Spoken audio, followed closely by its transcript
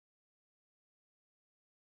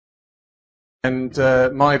And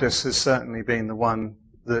Midas has certainly been the one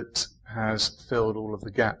that has filled all of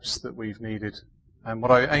the gaps that we've needed. And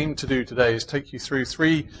what I aim to do today is take you through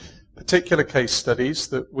 3 particular case studies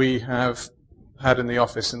that we have had in the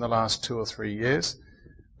office in the last 2 or 3 years.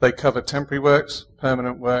 They cover temporary works,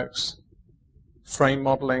 permanent works, frame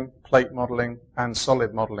modeling, plate modeling, and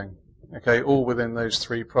solid modeling. Okay, all within those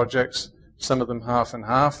 3 projects, some of them half and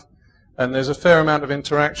half. And there's a fair amount of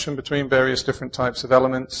interaction between various different types of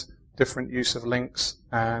elements, different use of links,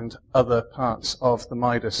 and other parts of the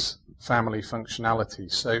Midas family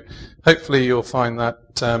functionality. So hopefully you'll find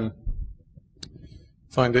that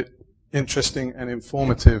find it interesting and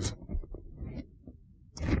informative.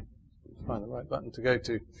 Find the right button to go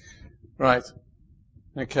to. Right.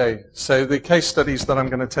 Okay. So the case studies that I'm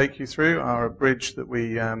going to take you through are a bridge that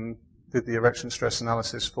we did the erection stress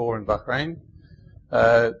analysis for in Bahrain.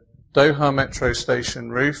 Doha metro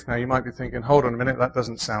station roof. Now you might be thinking, hold on a minute, that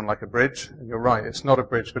doesn't sound like a bridge. And you're right, it's not a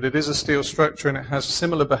bridge, but it is a steel structure and it has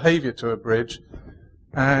similar behavior to a bridge.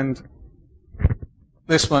 And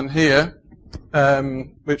this one here,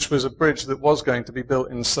 which was a bridge that was going to be built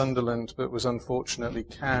in Sunderland, but was unfortunately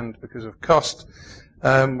canned because of cost,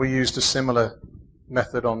 we used a similar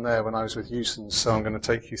method on there when I was with Hewson's, so I'm going to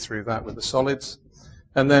take you through that with the solids.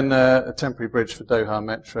 And then a temporary bridge for Doha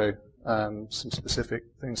metro. Some specific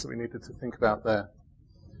things that we needed to think about there.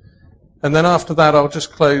 And then after that, I'll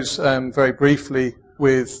just close very briefly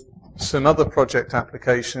with some other project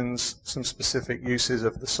applications, some specific uses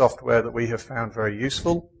of the software that we have found very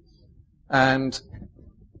useful, and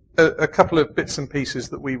a couple of bits and pieces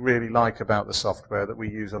that we really like about the software that we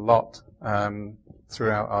use a lot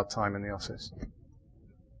throughout our time in the office.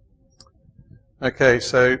 Okay,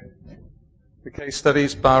 so the case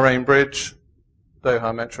studies, Bahrain Bridge,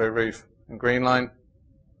 Doha metro roof, and Greenline.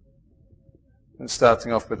 And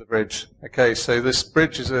starting off with the bridge. Okay, so this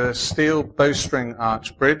bridge is a steel bowstring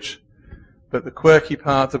arch bridge, but the quirky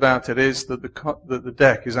part about it is that the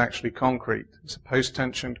deck is actually concrete. It's a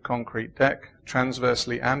post-tensioned concrete deck,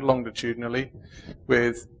 transversely and longitudinally,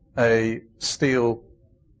 with a steel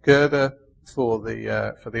girder for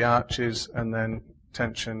the arches, and then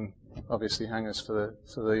tension, obviously hangers for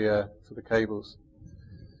the cables.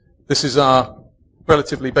 This is our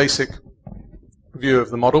relatively basic view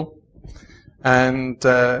of the model, and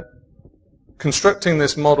constructing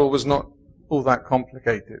this model was not all that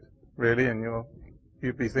complicated, really, and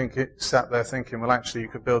you'd be sat there thinking, well, actually you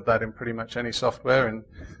could build that in pretty much any software, and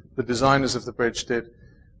the designers of the bridge did.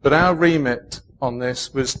 But our remit on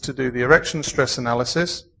this was to do the erection stress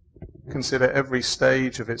analysis, consider every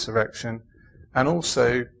stage of its erection, and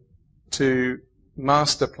also to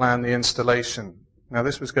master plan the installation. Now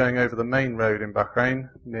this was going over the main road in Bahrain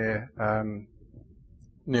near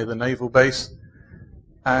the naval base,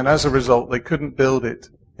 and as a result they couldn't build it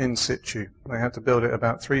in situ. They had to build it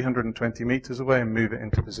about 320 meters away and move it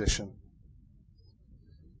into position.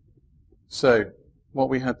 So what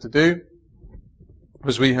we had to do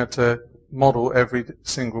was we had to model every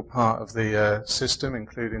single part of the system,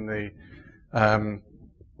 including the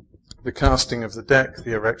casting of the deck,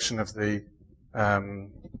 the erection of the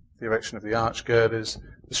arch girders,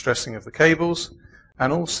 the stressing of the cables,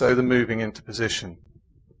 and also the moving into position.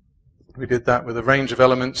 We did that with a range of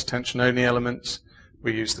elements, tension-only elements.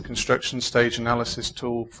 We used the construction stage analysis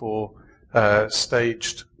tool for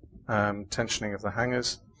staged tensioning of the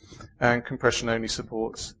hangers, and compression-only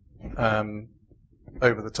supports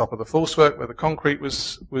over the top of the falsework where the concrete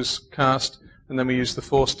was cast, and then we used the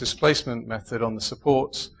force displacement method on the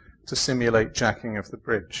supports to simulate jacking of the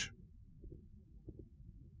bridge.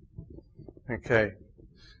 Okay.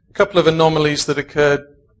 A couple of anomalies that occurred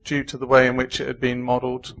due to the way in which it had been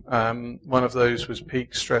modeled. One of those was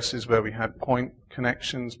peak stresses where we had point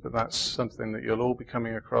connections, but that's something that you'll all be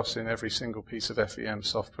coming across in every single piece of FEM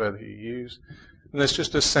software that you use. And there's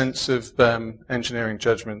just a sense of engineering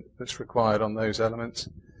judgment that's required on those elements.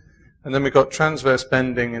 And then we got transverse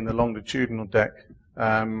bending in the longitudinal deck.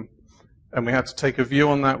 And we had to take a view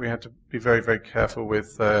on that. We had to be very, very careful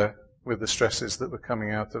with the stresses that were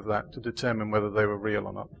coming out of that to determine whether they were real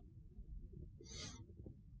or not.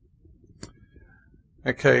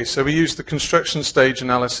 Okay, so we used the construction stage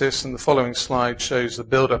analysis, and the following slide shows the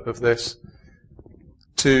build-up of this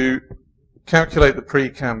to calculate the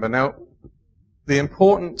pre-camber. Now, the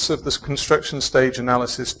importance of this construction stage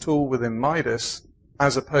analysis tool within Midas,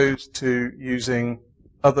 as opposed to using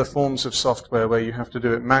other forms of software where you have to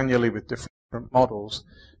do it manually with different models,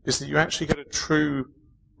 is that you actually get a true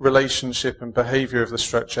relationship and behavior of the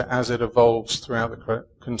structure as it evolves throughout the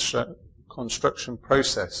construction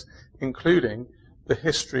process, including the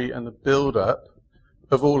history and the build-up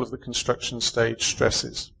of all of the construction stage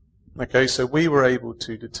stresses. Okay, so we were able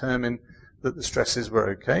to determine that the stresses were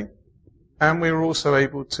okay, and we were also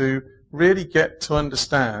able to really get to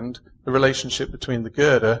understand the relationship between the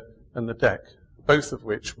girder and the deck, both of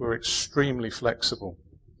which were extremely flexible.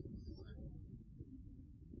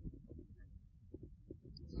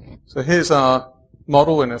 So here's our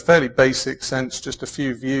model in a fairly basic sense, just a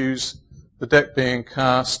few views. The deck being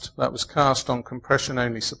cast, that was cast on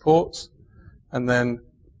compression-only supports, and then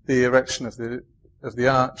the erection of the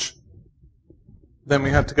arch. Then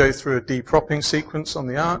we had to go through a depropping sequence on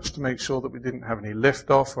the arch to make sure that we didn't have any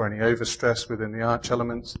lift-off or any overstress within the arch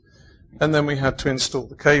elements. And then we had to install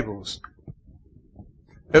the cables.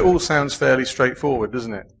 It all sounds fairly straightforward,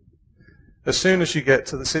 doesn't it? As soon as you get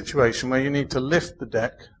to the situation where you need to lift the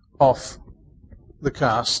deck off the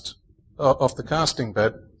casting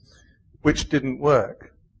bed, which didn't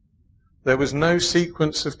work. There was no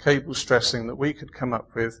sequence of cable stressing that we could come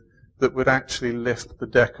up with that would actually lift the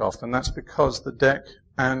deck off, and that's because the deck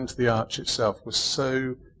and the arch itself was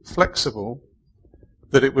so flexible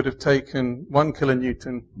that it would have taken 1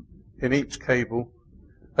 kilonewton in each cable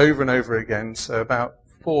over and over again, so about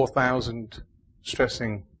 4,000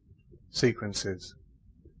 stressing sequences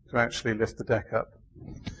to actually lift the deck up.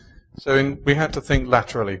 So we had to think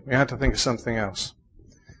laterally. We had to think of something else.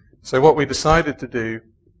 So what we decided to do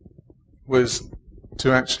was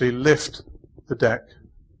to actually lift the deck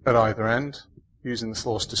at either end using the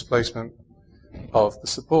force displacement of the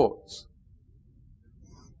supports.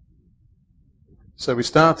 So we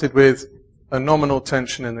started with a nominal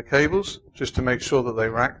tension in the cables just to make sure that they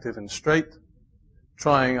were active and straight,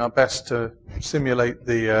 trying our best to simulate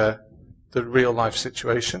the real life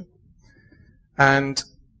situation. And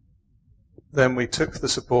then we took the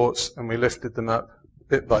supports and we lifted them up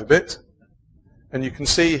bit by bit. And you can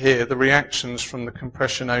see here the reactions from the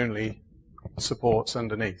compression-only supports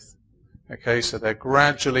underneath. Okay, so they're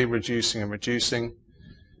gradually reducing and reducing.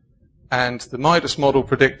 And the Midas model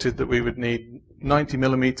predicted that we would need 90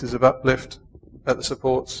 millimeters of uplift at the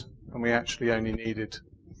supports, and we actually only needed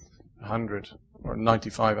 100, or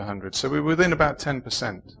 95, 100. So we were within about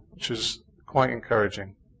 10%, which was quite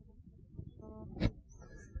encouraging.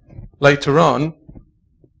 Later on,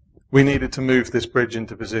 we needed to move this bridge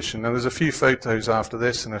into position. Now there's a few photos after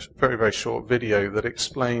this and a very, very short video that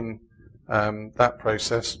explain that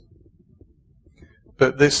process.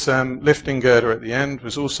 But this lifting girder at the end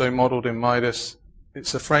was also modeled in Midas.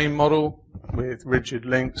 It's a frame model with rigid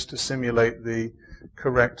links to simulate the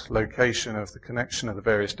correct location of the connection of the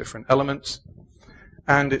various different elements.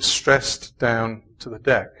 And it's stressed down to the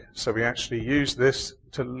deck. So we actually use this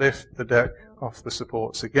to lift the deck off the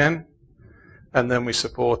supports again, and then we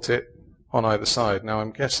support it on either side. Now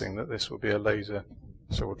I'm guessing that this will be a laser,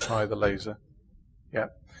 so we'll try the laser. Yeah.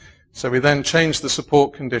 So we then change the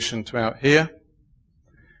support condition to out here,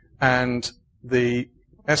 and the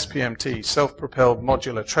SPMT, Self-Propelled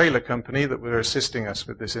Modular Trailer Company, that were assisting us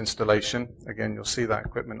with this installation, again you'll see that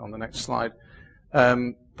equipment on the next slide,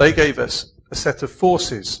 they gave us a set of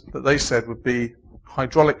forces that they said would be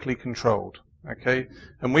hydraulically controlled. Okay,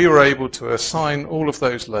 and we were able to assign all of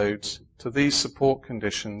those loads to these support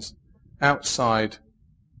conditions outside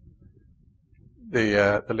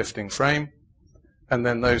the lifting frame, and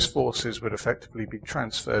then those forces would effectively be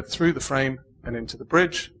transferred through the frame and into the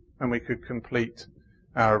bridge, and we could complete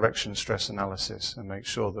our erection stress analysis and make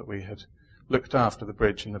sure that we had looked after the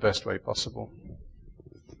bridge in the best way possible.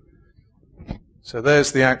 So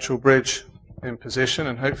there's the actual bridge in position,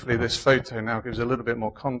 and hopefully this photo now gives a little bit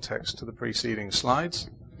more context to the preceding slides.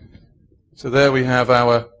 So there we have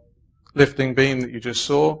our lifting beam that you just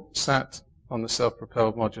saw sat on the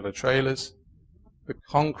self-propelled modular trailers. The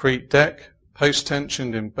concrete deck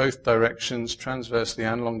post-tensioned in both directions, transversely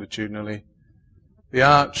and longitudinally. The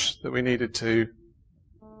arch that we needed to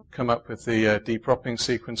come up with the depropping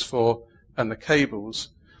sequence for, and the cables,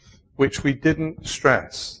 which we didn't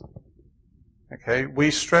stress. Okay,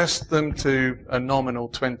 we stressed them to a nominal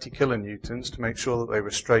 20 kilonewtons to make sure that they were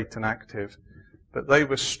straight and active, but they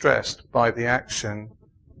were stressed by the action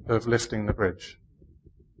of lifting the bridge.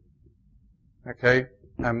 Okay,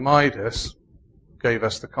 and Midas gave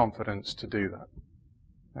us the confidence to do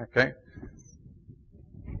that. Okay,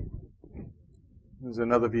 there's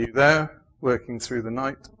another view there, working through the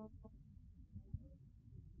night,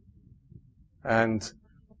 and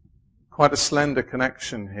quite a slender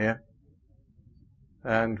connection here,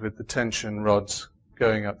 and with the tension rods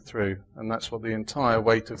going up through, and that's what the entire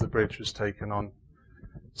weight of the bridge was taken on,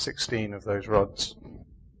 16 of those rods.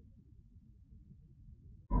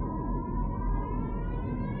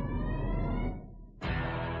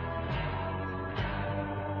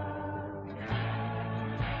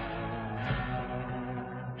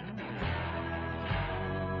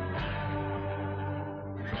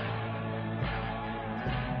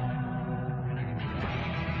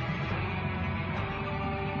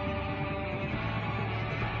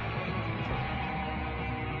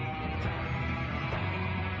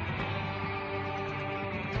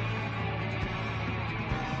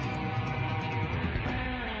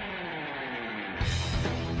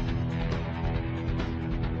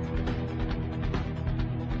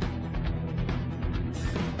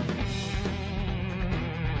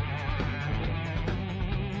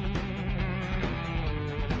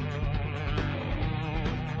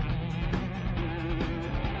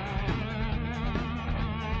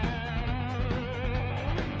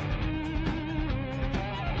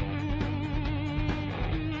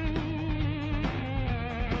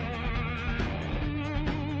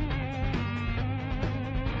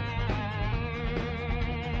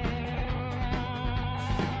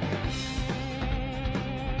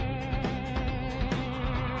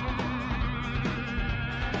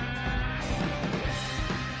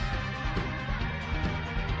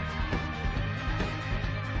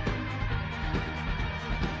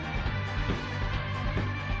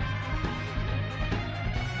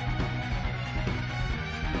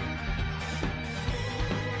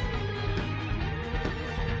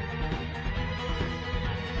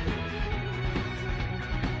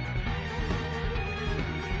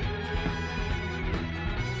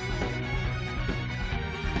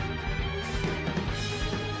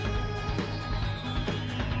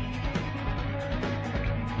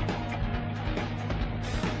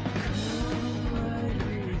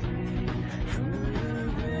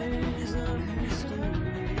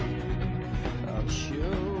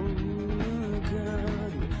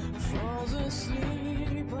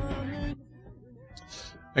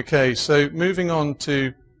 Okay, so moving on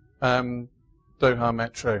to Doha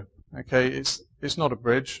Metro. Okay, it's not a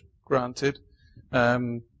bridge, granted,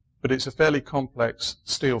 but it's a fairly complex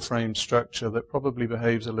steel frame structure that probably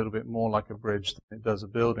behaves a little bit more like a bridge than it does a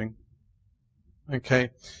building.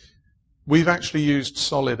 Okay, we've actually used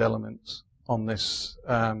solid elements on this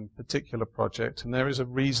particular project, and there is a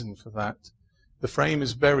reason for that. The frame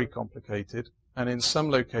is very complicated, and in some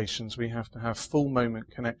locations we have to have full moment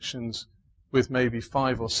connections with maybe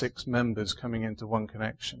 5 or 6 members coming into one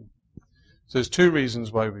connection. So there's 2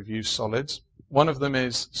 reasons why we've used solids. One of them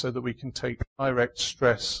is so that we can take direct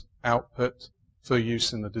stress output for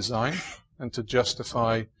use in the design and to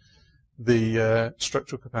justify the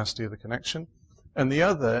structural capacity of the connection. And the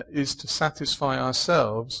other is to satisfy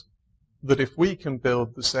ourselves that if we can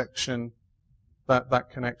build the section, that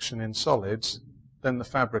connection in solids, then the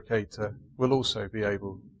fabricator will also be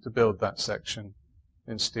able to build that section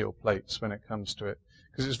in steel plates when it comes to it.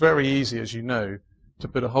 Because it's very easy, as you know, to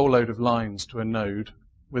put a whole load of lines to a node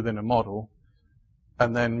within a model,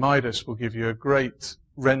 and then Midas will give you a great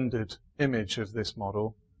rendered image of this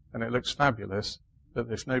model, and it looks fabulous,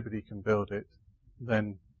 but if nobody can build it,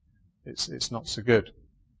 then it's not so good.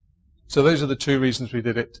 So those are the 2 reasons we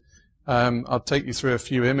did it. I'll take you through a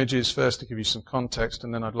few images first to give you some context,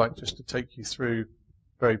 and then I'd like just to take you through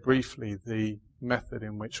very briefly the method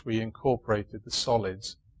in which we incorporated the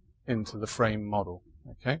solids into the frame model.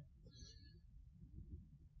 Okay.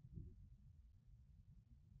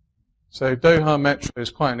 So Doha Metro is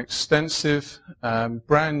quite an extensive,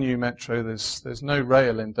 brand new metro. There's no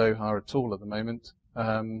rail in Doha at all at the moment.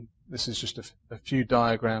 This is just a few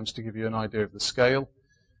diagrams to give you an idea of the scale.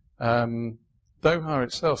 Doha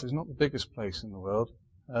itself is not the biggest place in the world,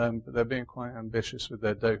 but they're being quite ambitious with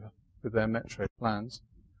their metro plans.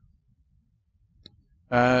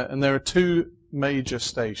 And there are 2 major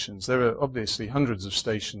stations. There are obviously hundreds of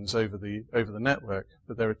stations over the network,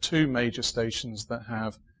 but there are 2 major stations that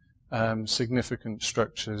have significant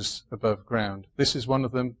structures above ground. This is one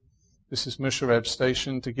of them. This is Musharraf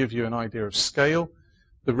Station, to give you an idea of scale.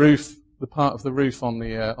 The roof, the part of the roof on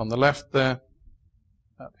the left there,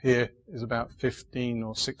 up here, is about 15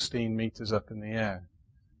 or 16 meters up in the air.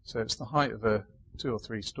 So it's the height of a 2 or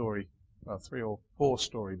 3 story, well, 3 or 4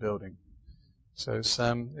 story building. So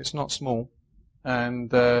it's not small. And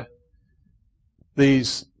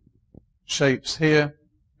these shapes here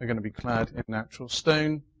are going to be clad in natural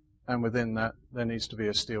stone, and within that there needs to be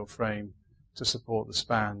a steel frame to support the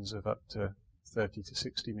spans of up to 30 to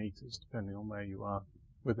 60 meters, depending on where you are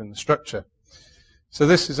within the structure. So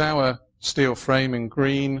this is our steel frame in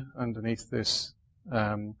green underneath this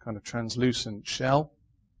kind of translucent shell.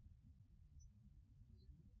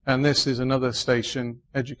 And this is another station,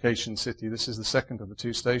 Education City. This is the second of the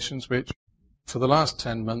 2 stations, which for the last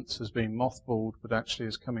 10 months has been mothballed, but actually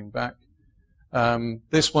is coming back.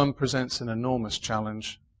 This one presents an enormous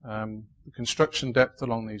challenge. The construction depth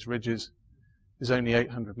along these ridges is only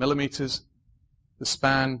 800 millimeters. The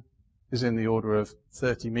span is in the order of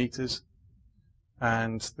 30 meters.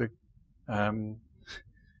 And the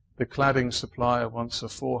cladding supplier wants a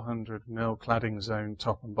 400 mil cladding zone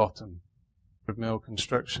top and bottom. Mil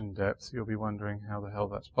construction depth. You'll be wondering how the hell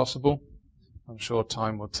that's possible. I'm sure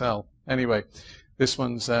time will tell. Anyway, this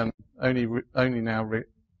one's only now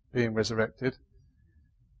being resurrected.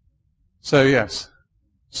 So yes,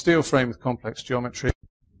 steel frame with complex geometry.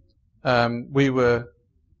 We were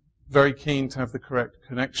very keen to have the correct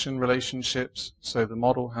connection relationships, so the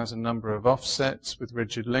model has a number of offsets with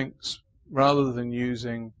rigid links, rather than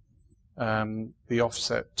using the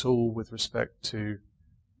offset tool with respect to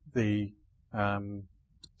the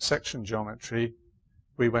section geometry.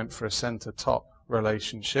 We went for a center-top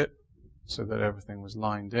relationship so that everything was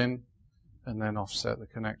lined in, and then offset the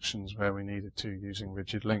connections where we needed to using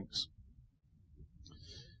rigid links.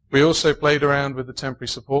 We also played around with the temporary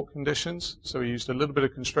support conditions, so we used a little bit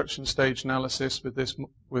of construction stage analysis with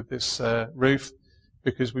this roof,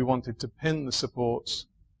 because we wanted to pin the supports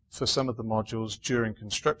for some of the modules during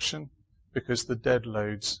construction, because the dead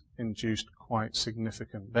loads induced quite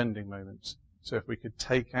significant bending moments. So if we could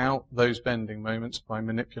take out those bending moments by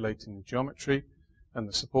manipulating the geometry and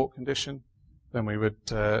the support condition, then we would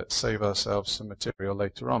save ourselves some material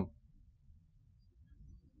later on.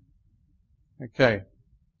 Okay,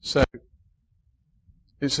 so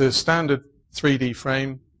it's a standard 3D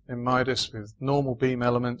frame in Midas with normal beam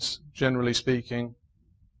elements, generally speaking,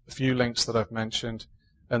 a few links that I've mentioned,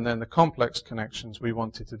 and then the complex connections we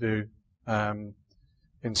wanted to do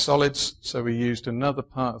in solids, so we used another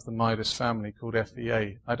part of the Midas family called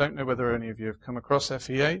FEA. I don't know whether any of you have come across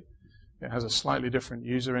FEA. It has a slightly different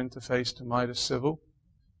user interface to Midas Civil.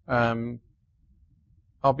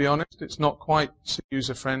 I'll be honest, it's not quite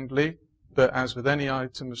user-friendly, but as with any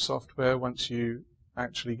item of software, once you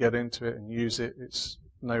actually get into it and use it, it's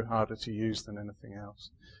no harder to use than anything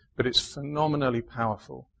else. But it's phenomenally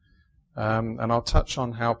powerful. And I'll touch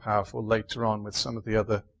on how powerful later on with some of the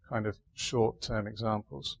other kind of short-term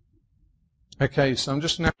examples. Okay, so I'm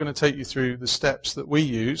just now going to take you through the steps that we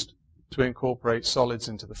used to incorporate solids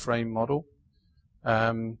into the frame model.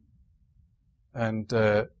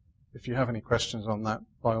 If you have any questions on that,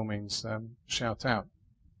 by all means, shout out.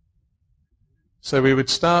 So we would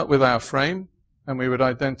start with our frame, and we would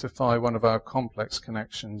identify one of our complex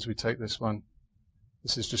connections. We take this one.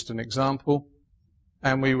 This is just an example.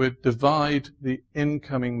 And we would divide the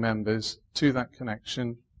incoming members to that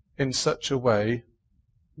connection in such a way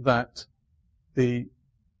that the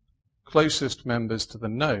closest members to the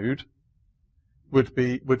node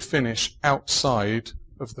would finish outside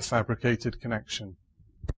of the fabricated connection.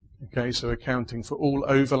 Okay, so accounting for all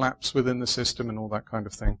overlaps within the system and all that kind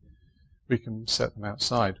of thing, we can set them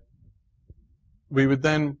outside. We would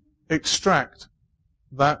then extract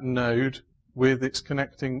that node with its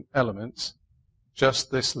connecting elements,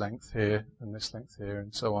 just this length here and this length here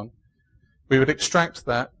and so on. We would extract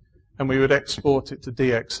that and we would export it to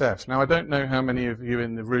DXF. Now, I don't know how many of you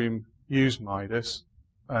in the room use Midas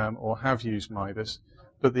or have used Midas,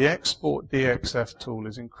 but the export DXF tool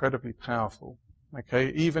is incredibly powerful. Okay,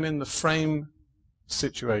 even in the frame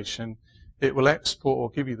situation, it will export or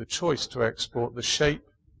give you the choice to export the shape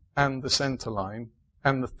and the center line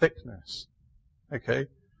and the thickness, okay,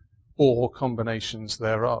 or combinations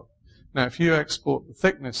thereof. Now, if you export the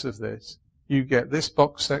thickness of this, you get this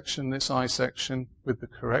box section, this eye section, with the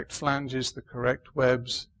correct flanges, the correct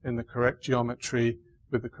webs, in the correct geometry,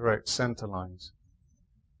 with the correct center lines.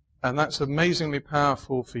 And that's amazingly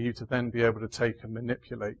powerful for you to then be able to take and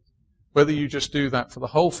manipulate. Whether you just do that for the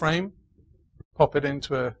whole frame, pop it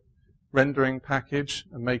into a rendering package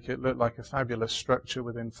and make it look like a fabulous structure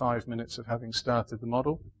within 5 minutes of having started the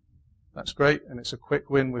model, that's great, and it's a quick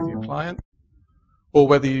win with your client. Or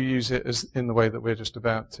whether you use it as in the way that we're just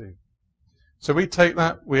about to. So we take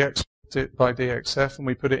that, we export it by DXF, and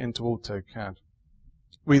we put it into AutoCAD.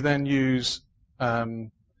 We then use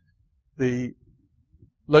the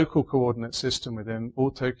local coordinate system within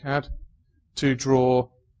AutoCAD to draw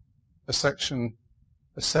a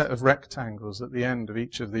set of rectangles at the end of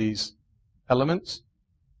each of these elements.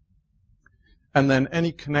 And then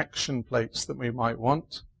any connection plates that we might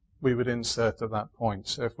want, we would insert at that point.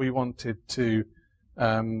 So if we wanted to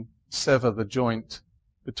sever the joint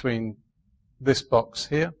between this box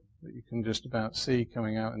here, that you can just about see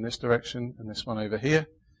coming out in this direction, and this one over here,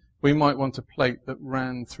 we might want a plate that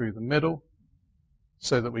ran through the middle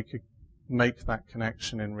so that we could make that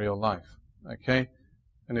connection in real life. Okay?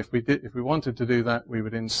 And if we wanted to do that, we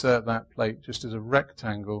would insert that plate just as a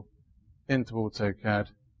rectangle into AutoCAD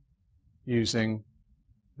using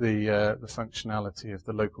the functionality of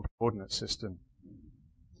the local coordinate system.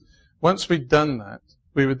 Once we'd done that,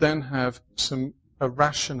 we would then have a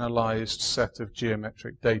rationalized set of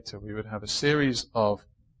geometric data. We would have a series of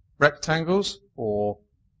rectangles or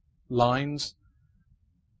lines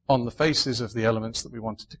on the faces of the elements that we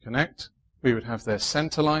wanted to connect. We would have their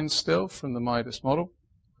center lines still from the Midas model,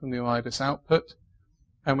 from the Midas output,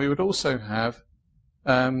 and we would also have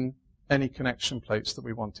any connection plates that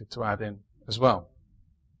we wanted to add in as well.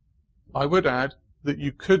 I would add that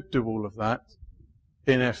you could do all of that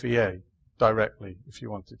in FEA directly if you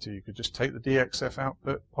wanted to. You could just take the DXF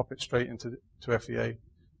output, pop it straight into FEA,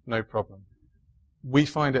 no problem. We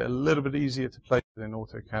find it a little bit easier to play with in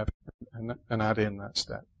AutoCAD and add in that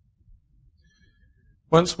step.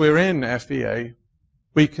 Once we're in FEA,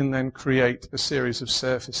 we can then create a series of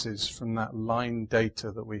surfaces from that line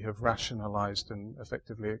data that we have rationalized and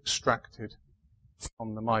effectively extracted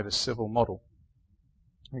from the Midas civil model.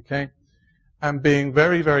 Okay? And being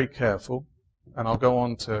very, very careful, and I'll go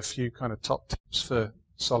on to a few kind of top tips for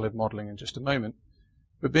solid modeling in just a moment,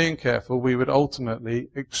 but being careful, we would ultimately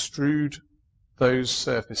extrude those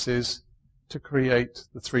surfaces to create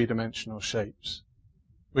the three-dimensional shapes.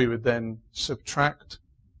 We would then subtract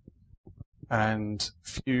and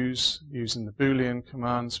fuse using the Boolean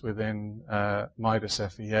commands within Midas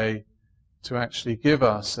FEA to actually give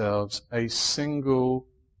ourselves a single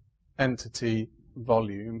entity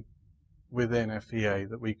volume within FEA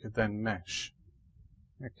that we could then mesh.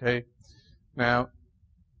 Okay? Now,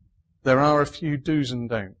 there are a few do's and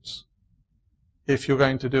don'ts. If you're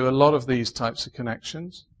going to do a lot of these types of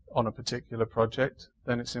connections on a particular project,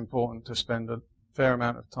 then it's important to spend a fair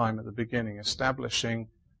amount of time at the beginning establishing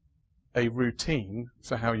a routine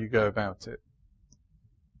for how you go about it.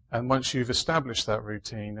 And once you've established that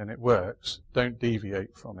routine and it works, don't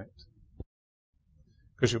deviate from it.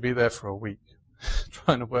 Because you'll be there for a week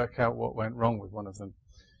trying to work out what went wrong with one of them.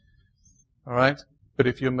 All right? But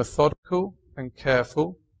if you're methodical and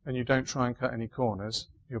careful and you don't try and cut any corners,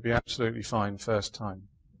 you'll be absolutely fine first time.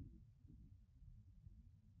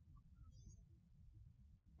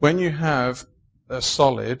 When you have a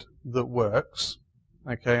solid that works,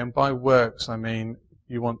 okay, and by works I mean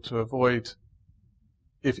you want to avoid,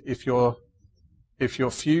 if your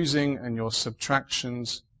fusing and your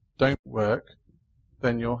subtractions don't work,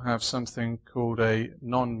 then you'll have something called a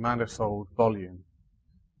non-manifold volume.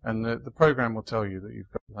 And the program will tell you that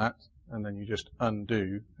you've got that, and then you just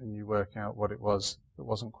undo and you work out what it was that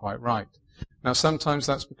wasn't quite right. Now sometimes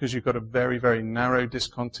that's because you've got a very, very narrow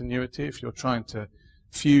discontinuity. If you're trying to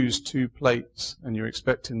fuse two plates and you're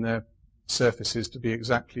expecting their surfaces to be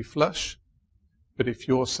exactly flush, but if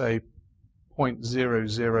you're, say,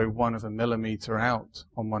 0.001 of a millimeter out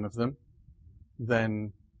on one of them,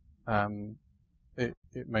 then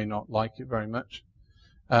it may not like it very much.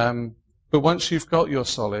 But once you've got your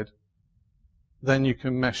solid, then you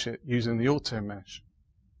can mesh it using the auto mesh.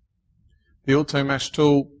 The auto mesh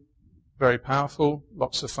tool, very powerful,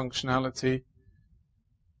 lots of functionality.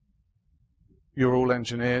 You're all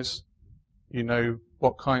engineers. You know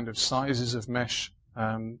what kind of sizes of mesh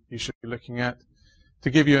you should be looking at. To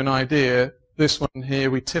give you an idea, this one here,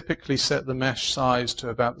 we typically set the mesh size to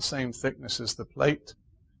about the same thickness as the plate.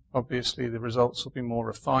 Obviously, the results will be more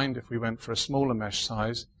refined if we went for a smaller mesh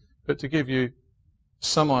size. But to give you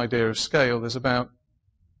some idea of scale, there's about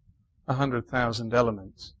 100,000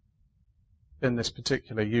 elements in this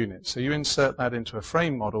particular unit. So you insert that into a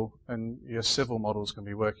frame model, and your civil model is going to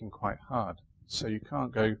be working quite hard. So you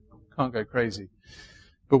can't go crazy.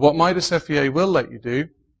 But what Midas FEA will let you do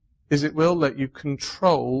is it will let you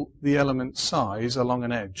control the element size along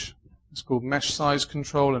an edge. It's called mesh size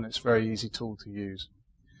control, and it's a very easy tool to use.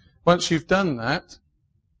 Once you've done that,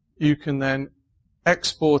 you can then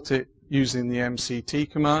export it using the MCT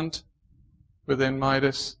command within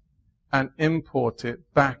Midas and import it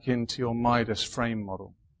back into your Midas frame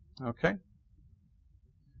model. Okay?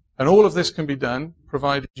 And all of this can be done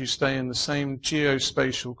provided you stay in the same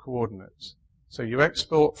geospatial coordinates. So you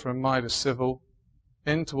export from Midas Civil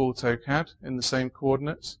into AutoCAD in the same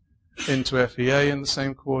coordinates, into FEA in the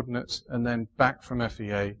same coordinates, and then back from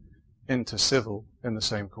FEA into Civil in the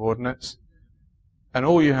same coordinates. And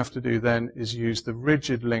all you have to do then is use the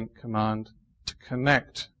rigid link command to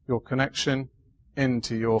connect your connection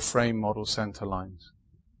into your frame model center lines.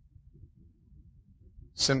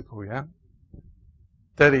 Simple, yeah?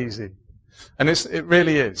 Dead easy. And it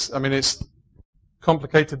really is. I mean, it's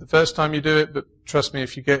complicated the first time you do it, but trust me,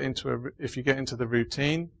 if you get into the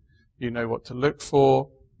routine, you know what to look for,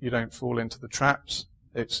 you don't fall into the traps,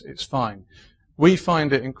 it's fine. We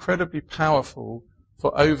find it incredibly powerful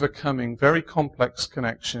for overcoming very complex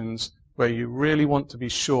connections where you really want to be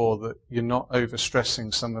sure that you're not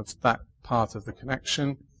overstressing some of that part of the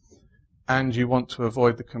connection, and you want to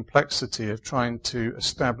avoid the complexity of trying to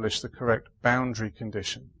establish the correct boundary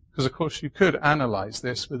condition. Because of course you could analyze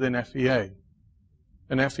this within FEA,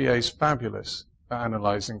 and FEA is fabulous at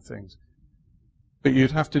analyzing things. But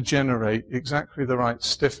you'd have to generate exactly the right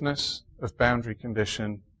stiffness of boundary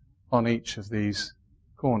condition on each of these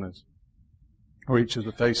corners, or each of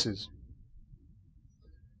the faces.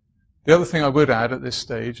 The other thing I would add at this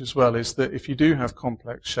stage as well is that if you do have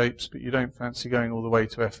complex shapes but you don't fancy going all the way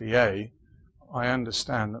to FEA, I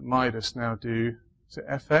understand that Midas now do, is it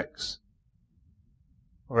FX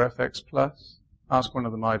or FX Plus? Ask one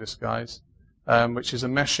of the Midas guys, which is a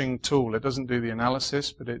meshing tool. It doesn't do the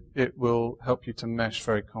analysis, but it will help you to mesh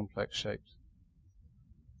very complex shapes.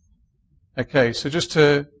 Okay, so just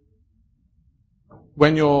to,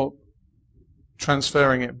 when you're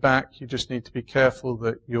transferring it back, you just need to be careful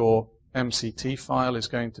that your MCT file is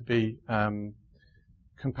going to be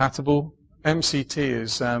compatible. MCT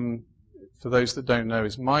is, for those that don't know,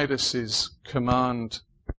 is Midas's command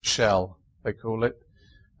shell, they call it.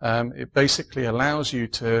 It basically allows you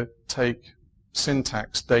to take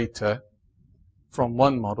syntax data from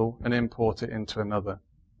one model and import it into another.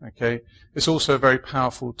 Okay, it's also a very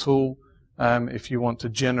powerful tool if you want to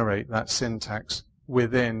generate that syntax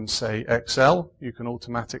within, say, Excel. You can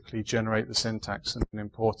automatically generate the syntax and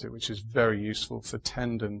import it, which is very useful for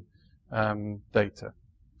tendon data,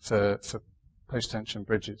 for post-tension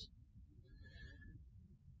bridges.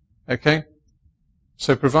 Okay,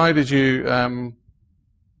 so provided you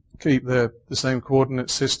keep the same coordinate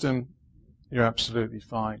system, you're absolutely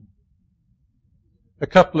fine. A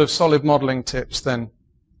couple of solid modeling tips then.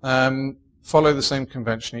 Follow the same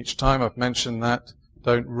convention each time. I've mentioned that.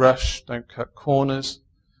 Don't rush, don't cut corners.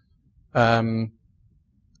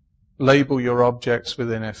 Label your objects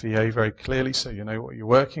within FEA very clearly so you know what you're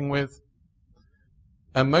working with.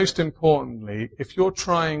 And most importantly, if you're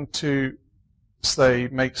trying to, say,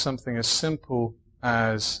 make something as simple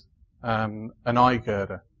as an eye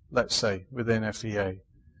girder, let's say, within FEA,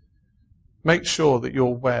 make sure that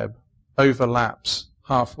your web overlaps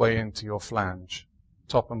halfway into your flange,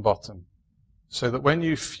 top and bottom, so that when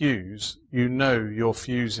you fuse, you know you're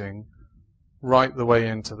fusing right the way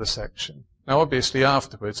into the section. Now, obviously,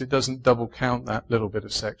 afterwards, it doesn't double count that little bit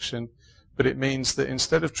of section, but it means that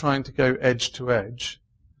instead of trying to go edge to edge,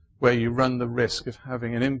 where you run the risk of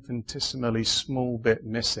having an infinitesimally small bit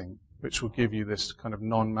missing, which will give you this kind of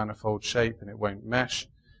non-manifold shape and it won't mesh,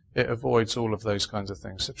 it avoids all of those kinds of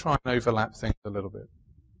things. So try and overlap things a little bit.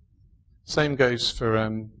 Same goes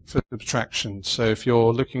for subtraction. So if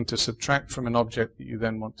you're looking to subtract from an object that you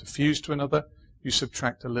then want to fuse to another, you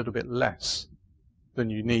subtract a little bit less than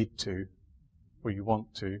you need to, or you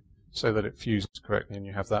want to, so that it fuses correctly and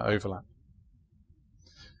you have that overlap.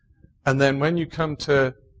 And then when you come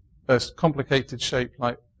to a complicated shape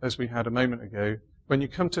like as we had a moment ago, when you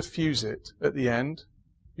come to fuse it at the end,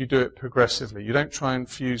 you do it progressively. You don't try and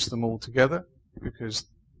fuse them all together because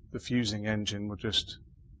the fusing engine will just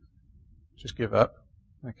give up.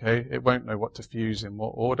 Okay, it won't know what to fuse in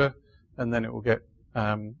what order, and then it will get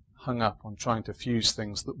hung up on trying to fuse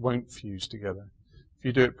things that won't fuse together. If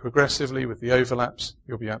you do it progressively with the overlaps,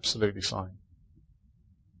 you'll be absolutely fine.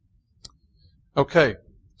 Okay,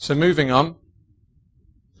 so moving on.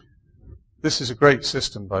 This is a great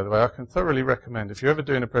system, by the way. I can thoroughly recommend, if you're ever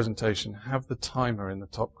doing a presentation, have the timer in the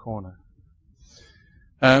top corner.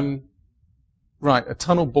 Right, a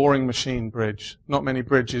tunnel boring machine bridge. Not many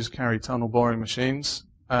bridges carry tunnel boring machines.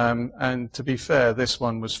 And to be fair, this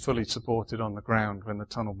one was fully supported on the ground when the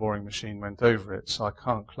tunnel boring machine went over it, so I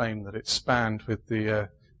can't claim that it spanned with the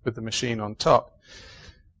machine on top.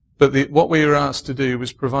 But what we were asked to do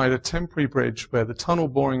was provide a temporary bridge where the tunnel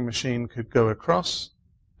boring machine could go across,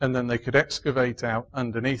 and then they could excavate out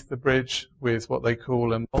underneath the bridge with what they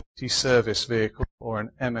call a multi-service vehicle, or an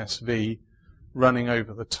MSV, running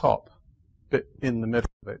over the top, bit in the middle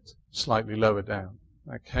of it, slightly lower down.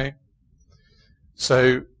 Okay?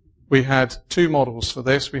 So we had two models for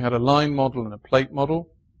this. We had a line model and a plate model.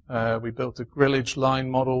 We built a grillage line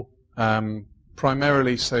model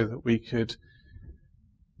primarily so that we could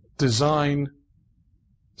design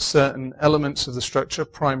certain elements of the structure,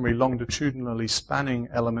 primary longitudinally spanning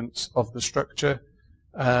elements of the structure,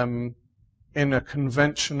 in a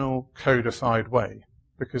conventional codified way,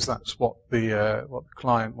 because that's what the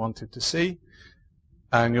client wanted to see.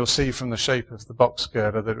 And you'll see from the shape of the box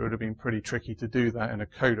girder that it would have been pretty tricky to do that in a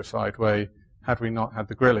codified way had we not had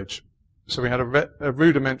the grillage. So we had a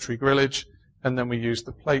rudimentary grillage, and then we used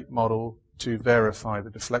the plate model to verify the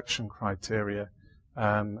deflection criteria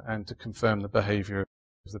and to confirm the behavior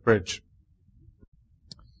of the bridge.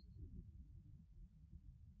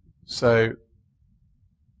 So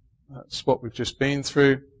that's what we've just been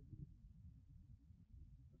through.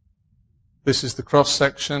 This is the cross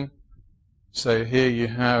section. So here you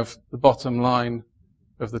have the bottom line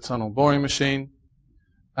of the tunnel boring machine,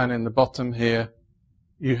 and in the bottom here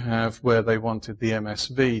you have where they wanted the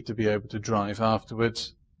MSV to be able to drive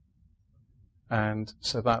afterwards. And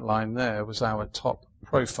so that line there was our top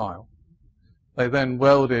profile. They then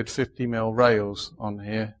welded 50mm rails on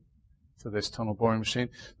here for this tunnel boring machine.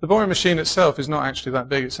 The boring machine itself is not actually that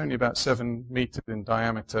big. It's only about 7 meters in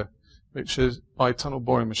diameter, which is, by tunnel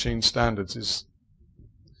boring machine standards, is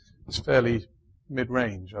fairly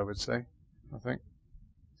mid-range, I would say, I think.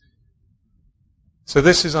 So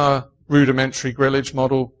this is our rudimentary grillage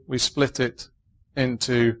model. We split it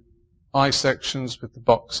into eye sections with the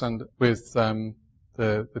box and with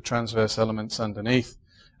the transverse elements underneath.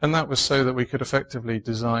 And that was so that we could effectively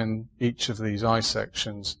design each of these eye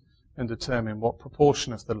sections and determine what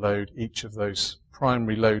proportion of the load each of those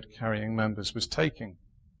primary load carrying members was taking.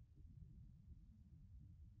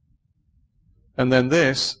 And then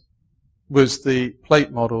this was the plate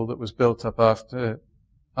model that was built up after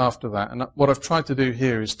that. And what I've tried to do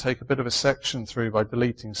here is take a bit of a section through by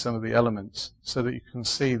deleting some of the elements so that you can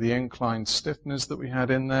see the inclined stiffeners that we had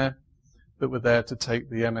in there that were there to take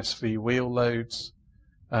the MSV wheel loads,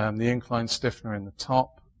 the inclined stiffener in the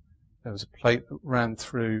top. There was a plate that ran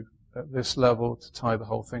through at this level to tie the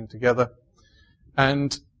whole thing together.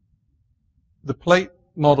 And the plate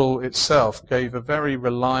model itself gave a very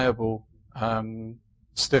reliable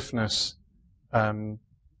stiffness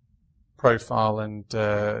profile and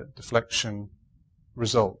deflection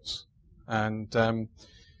results. And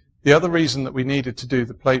the other reason that we needed to do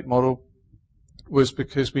the plate model was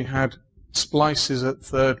because we had splices at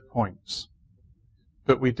third points,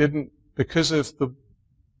 but we didn't, because of the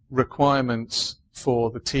requirements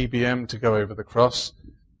for the TBM to go over the cross,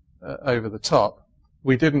 over the top,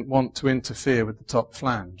 we didn't want to interfere with the top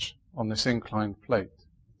flange on this inclined plate.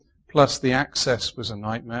 Plus the access was a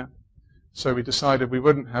nightmare, so we decided we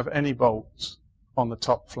wouldn't have any bolts on the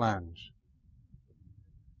top flange.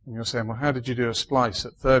 And you're saying, well, how did you do a splice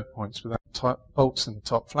at third points without bolts in the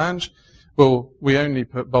top flange? Well, we only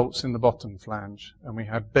put bolts in the bottom flange, and we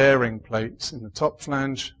had bearing plates in the top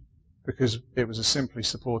flange because it was a simply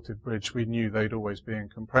supported bridge. We knew they'd always be in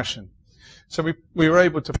compression. So we were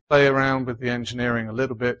able to play around with the engineering a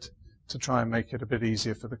little bit to try and make it a bit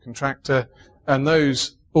easier for the contractor. And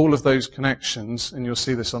all of those connections, and you'll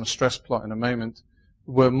see this on a stress plot in a moment,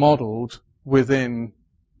 were modelled within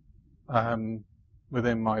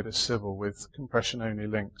Midas Civil with compression-only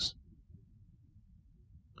links.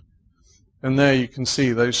 And there you can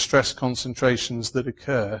see those stress concentrations that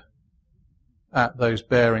occur at those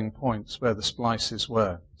bearing points where the splices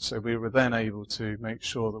were. So we were then able to make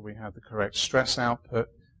sure that we had the correct stress output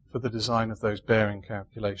for the design of those bearing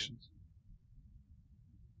calculations.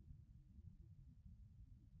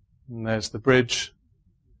 And there's the bridge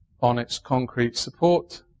on its concrete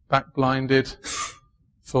support, back blinded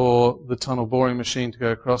for the tunnel boring machine to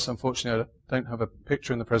go across. Unfortunately, I don't have a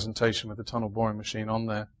picture in the presentation with the tunnel boring machine on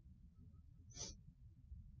there.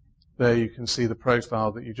 There you can see the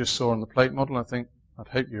profile that you just saw on the plate model. I'd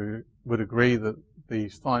hope you would agree that the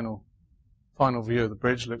final view of the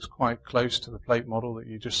bridge looks quite close to the plate model that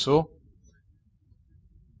you just saw.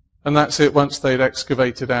 And that's it. Once they'd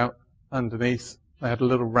excavated out underneath, they had a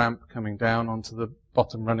little ramp coming down onto the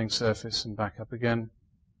bottom running surface and back up again.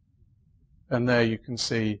 And there you can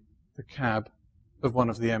see the cab of one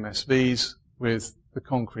of the MSVs with the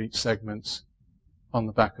concrete segments on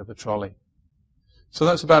the back of the trolley. So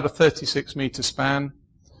that's about a 36-meter span.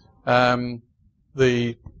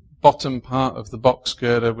 The bottom part of the box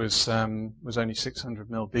girder was only 600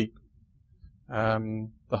 mil deep. The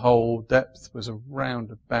whole depth was around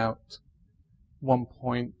about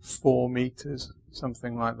 1.4 meters,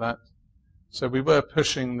 something like that. So we were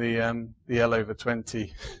pushing the L over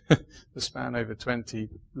 20, the span over 20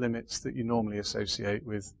 limits that you normally associate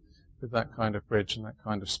with that kind of bridge and that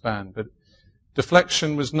kind of span. But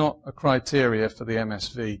deflection was not a criteria for the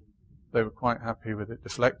MSV. They were quite happy with it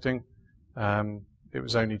deflecting. It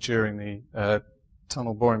was only during the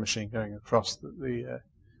tunnel boring machine going across that the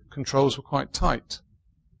controls were quite tight.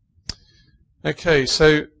 Okay,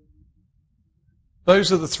 so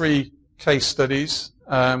those are the three case studies.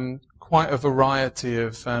 Quite a variety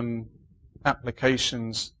of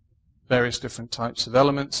applications, various different types of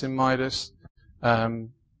elements in Midas.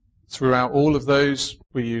 Throughout all of those,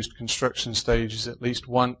 we used construction stages at least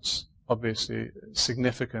once, obviously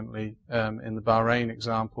significantly in the Bahrain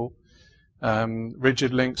example.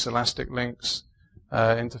 Rigid links, elastic links,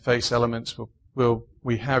 interface elements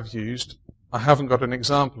we have used. I haven't got an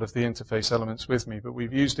example of the interface elements with me, but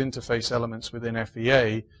we've used interface elements within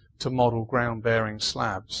FEA to model ground-bearing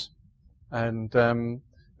slabs. And the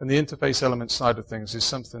interface element side of things is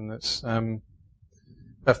something that's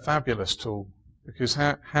a fabulous tool, because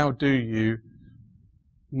how do you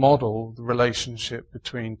model the relationship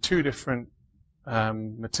between two different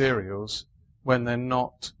materials when they're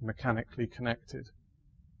not mechanically connected?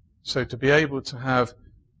 So to be able to have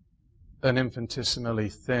an infinitesimally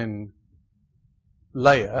thin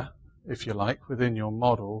layer, if you like, within your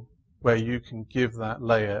model, where you can give that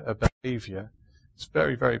layer a behavior, it's a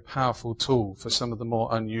very, very powerful tool for some of the more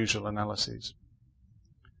unusual analyses.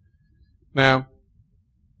 Now,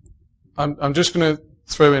 I'm just going to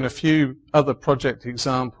throw in a few other project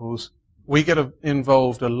examples. We get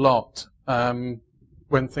involved a lot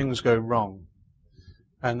when things go wrong.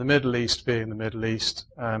 And the Middle East being the Middle East,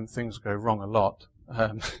 things go wrong a lot.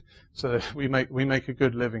 So we make a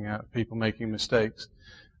good living out of people making mistakes.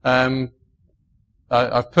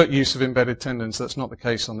 I've put use of embedded tendons. That's not the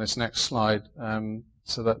case on this next slide.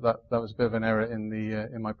 So that was a bit of an error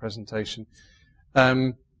in my presentation.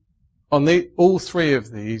 All three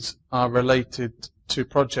of these are related to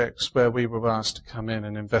projects where we were asked to come in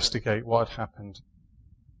and investigate what had happened.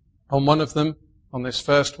 On one of them, on this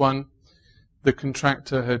first one, the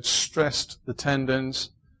contractor had stressed the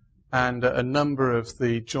tendons and a number of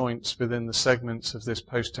the joints within the segments of this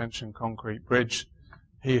post-tension concrete bridge.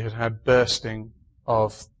 He had bursting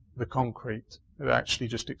of the concrete. It actually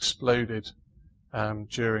just exploded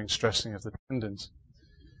during stressing of the tendons.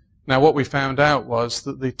 Now what we found out was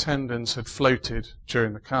that the tendons had floated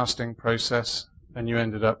during the casting process, and you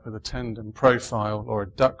ended up with a tendon profile or a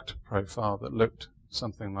duct profile that looked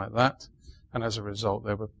something like that. and as a result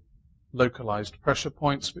there were localized pressure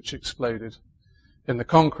points which exploded in the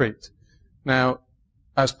concrete. Now,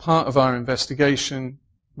 as part of our investigation,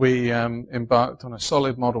 we embarked on a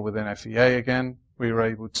solid model within FEA again. We were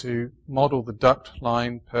able to model the duct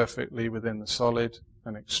line perfectly within the solid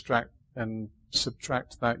and extract and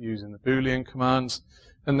subtract that using the Boolean commands,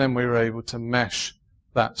 and then we were able to mesh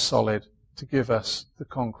that solid to give us the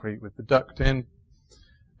concrete with the duct in.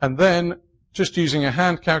 And then, just using a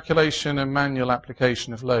hand calculation and manual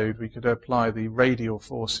application of load, we could apply the radial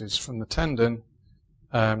forces from the tendon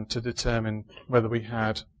to determine whether we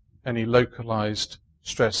had any localized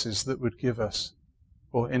stresses that would give us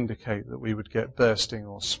or indicate that we would get bursting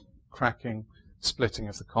or cracking, splitting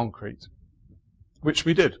of the concrete, which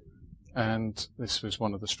we did. And this was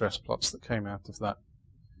one of the stress plots that came out of that.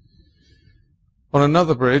 On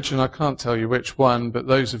another bridge, and I can't tell you which one, but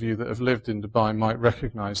those of you that have lived in Dubai might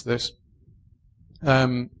recognize this,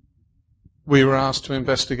 we were asked to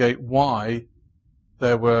investigate why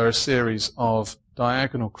there were a series of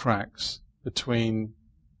diagonal cracks between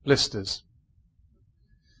blisters.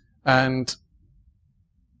 And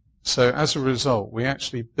so as a result, we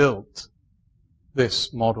actually built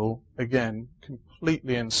this model, again,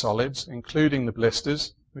 completely in solids, including the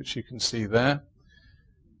blisters, which you can see there.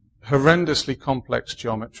 Horrendously complex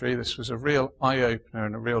geometry. This was a real eye-opener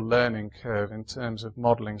and a real learning curve in terms of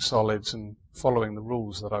modeling solids and following the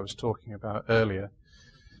rules that I was talking about earlier.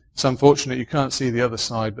 It's unfortunate you can't see the other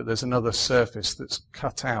side, but there's another surface that's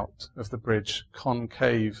cut out of the bridge,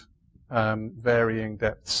 concave, varying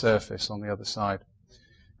depth surface on the other side.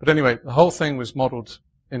 But anyway, the whole thing was modeled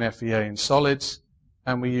in FEA in solids,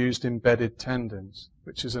 and we used embedded tendons,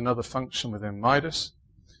 which is another function within midas.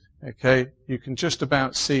 Okay, you can just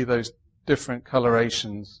about see those different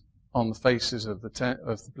colorations on the faces of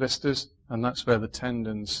the blisters, and that's where the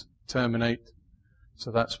tendons terminate. So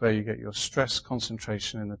that's where you get your stress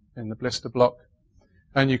concentration in the blister block.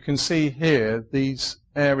 And you can see here these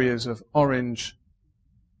areas of orange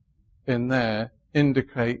in there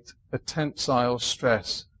indicate a tensile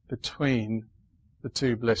stress between the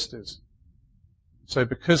two blisters. So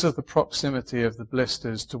because of the proximity of the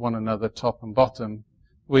blisters to one another, top and bottom,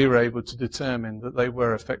 we were able to determine that they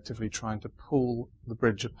were effectively trying to pull the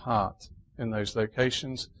bridge apart in those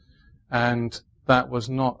locations, and that was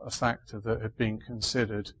not a factor that had been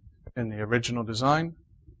considered in the original design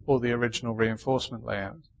or the original reinforcement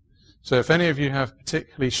layout. So if any of you have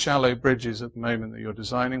particularly shallow bridges at the moment that you're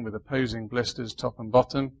designing with opposing blisters top and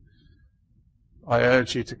bottom, I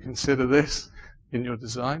urge you to consider this in your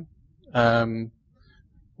design,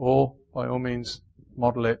 or by all means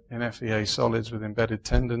model it in FEA solids with embedded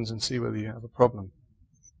tendons and see whether you have a problem.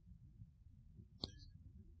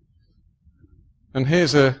 And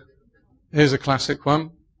here's a classic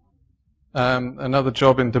one. Another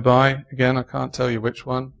job in Dubai. Again, I can't tell you which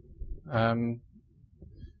one. I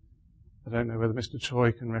don't know whether Mr.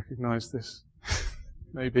 Choi can recognize this.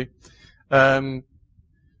 Maybe. But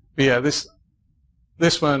yeah,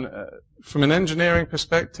 this one, from an engineering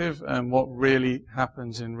perspective, and what really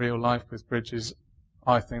happens in real life with bridges,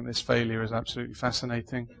 I think this failure is absolutely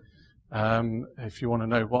fascinating. If you want to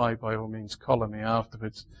know why, by all means, collar me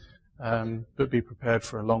afterwards. But be prepared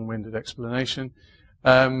for a long-winded explanation.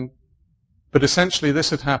 But essentially this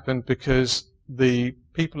had happened because the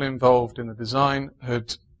people involved in the design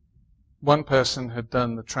one person had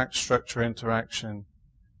done the track structure interaction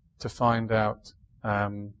to find out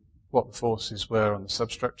what the forces were on the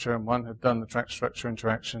substructure, and one had done the track structure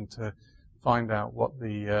interaction to find out what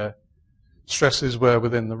the stresses were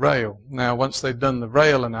within the rail. Now, once they'd done the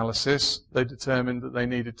rail analysis, they determined that they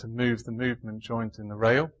needed to move the movement joint in the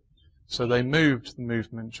rail. So they moved the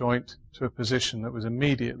movement joint to a position that was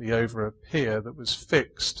immediately over a pier that was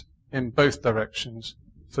fixed in both directions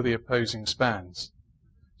for the opposing spans.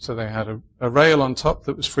 So they had a rail on top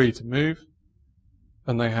that was free to move,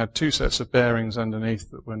 and they had two sets of bearings underneath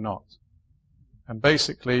that were not. And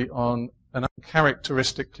basically on an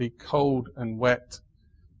uncharacteristically cold and wet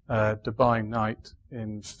Dubai night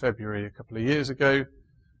in February a couple of years ago,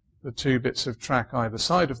 the two bits of track either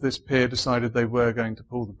side of this pier decided they were going to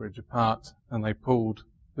pull the bridge apart, and they pulled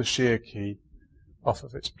the shear key off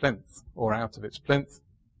of its plinth, or out of its plinth,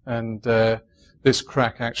 and this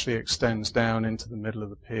crack actually extends down into the middle of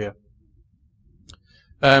the pier.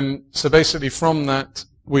 So basically from that,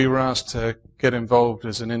 we were asked to get involved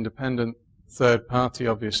as an independent third party.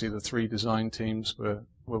 Obviously the three design teams were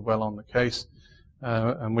well on the case,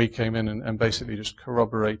 and we came in and basically just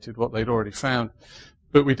corroborated what they'd already found.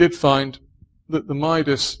 But we did find that the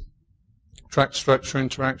Midas track structure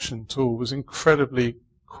interaction tool was incredibly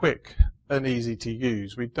quick and easy to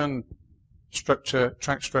use. We'd done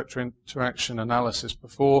track structure interaction analysis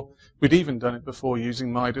before. We'd even done it before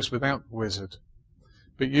using midas without the wizard.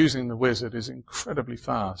 But using the wizard is incredibly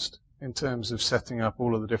fast in terms of setting up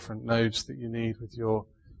all of the different nodes that you need with your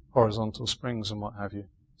horizontal springs and what have you.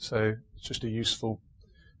 So it's just a useful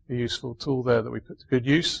tool there that we put to good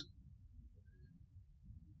use.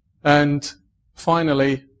 And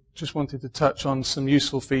finally, just wanted to touch on some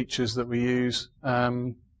useful features that we use.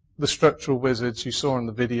 The structural wizards, you saw in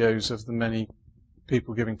the videos of the many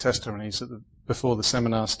people giving testimonies before the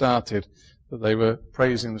seminar started, that they were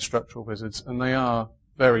praising the structural wizards, and they are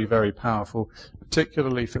very, very powerful,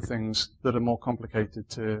 particularly for things that are more complicated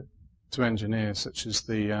to engineer, such as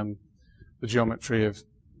the geometry of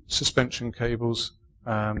suspension cables,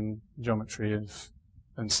 geometry of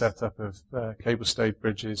and setup of cable-stayed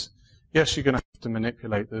bridges. Yes, you're going to have to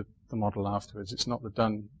manipulate the model afterwards. It's not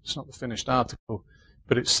the finished article,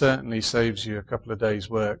 but it certainly saves you a couple of days'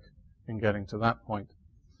 work in getting to that point.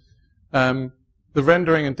 The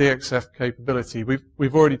rendering and DXF capability,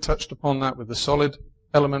 we've already touched upon that with the solid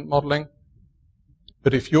element modeling.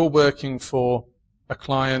 But if you're working for a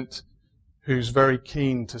client who's very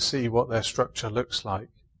keen to see what their structure looks like,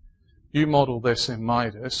 you model this in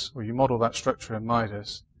midas, or you model that structure in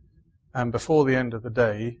midas, and before the end of the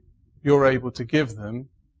day, you're able to give them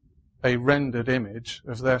a rendered image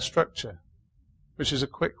of their structure, which is a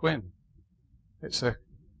quick win. It's a,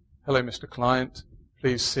 hello, Mr. Client,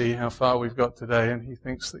 please see how far we've got today, and he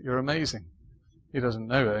thinks that you're amazing. He doesn't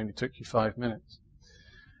know it only took you 5 minutes.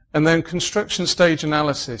 And then construction stage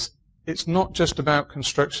analysis. It's not just about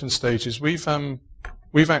construction stages. We've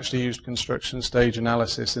actually used construction stage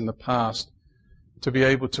analysis in the past to be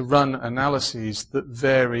able to run analyses that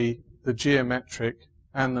vary the geometric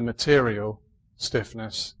and the material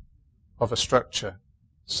stiffness of a structure.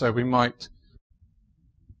 So we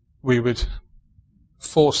would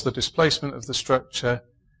force the displacement of the structure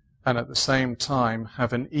and at the same time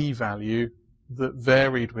have an E value that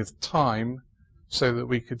varied with time so that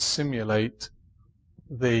we could simulate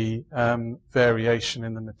the variation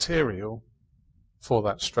in the material for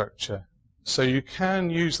that structure. So you can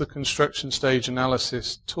use the construction stage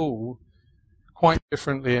analysis tool quite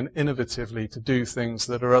differently and innovatively to do things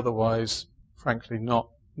that are otherwise, frankly, not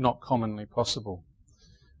commonly possible.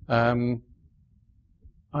 I'm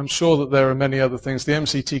sure that there are many other things. The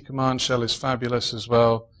MCT command shell is fabulous as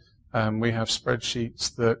well. We have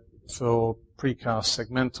spreadsheets that for precast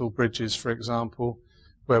segmental bridges, for example,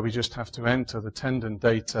 where we just have to enter the tendon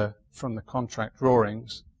data from the contract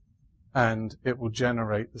drawings, and it will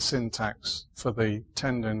generate the syntax for the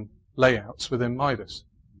tendon layouts within midas.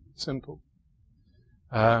 Simple.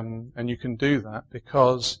 And you can do that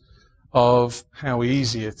because of how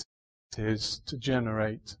easy it is to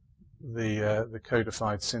generate the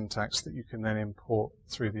codified syntax that you can then import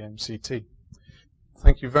through the MCT.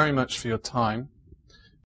 Thank you very much for your time.